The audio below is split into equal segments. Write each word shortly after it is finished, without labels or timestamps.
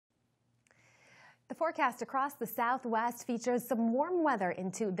The forecast across the Southwest features some warm weather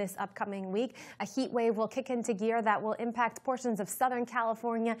into this upcoming week. A heat wave will kick into gear that will impact portions of Southern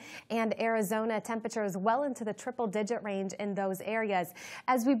California and Arizona. Temperatures well into the triple-digit range in those areas.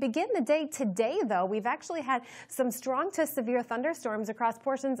 As we begin the day today, though, we've actually had some strong to severe thunderstorms across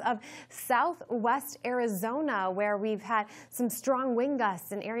portions of southwest Arizona, where we've had some strong wind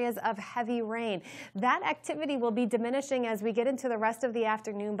gusts and areas of heavy rain. That activity will be diminishing as we get into the rest of the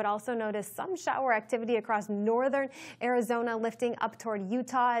afternoon, but also notice some shower activity across northern Arizona, lifting up toward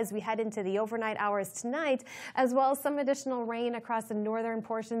Utah as we head into the overnight hours tonight, as well as some additional rain across the northern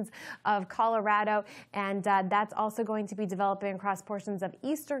portions of Colorado. And that's also going to be developing across portions of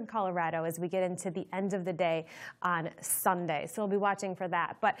eastern Colorado as we get into the end of the day on Sunday. So we'll be watching for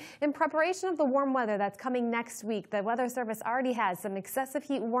that. But in preparation of the warm weather that's coming next week, the Weather Service already has some excessive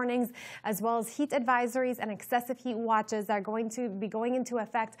heat warnings as well as heat advisories and excessive heat watches that are going to be going into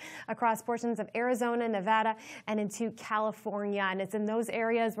effect across portions of Arizona, Nevada, and into California. And it's in those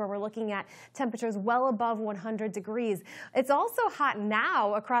areas where we're looking at temperatures well above 100 degrees. It's also hot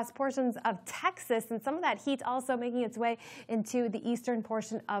now across portions of Texas, and some of that heat also making its way into the eastern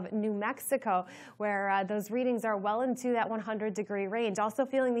portion of New Mexico, where those readings are well into that 100-degree range. Also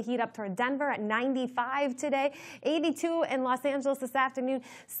feeling the heat up toward Denver at 95 today, 82 in Los Angeles this afternoon,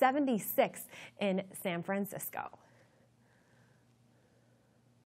 76 in San Francisco.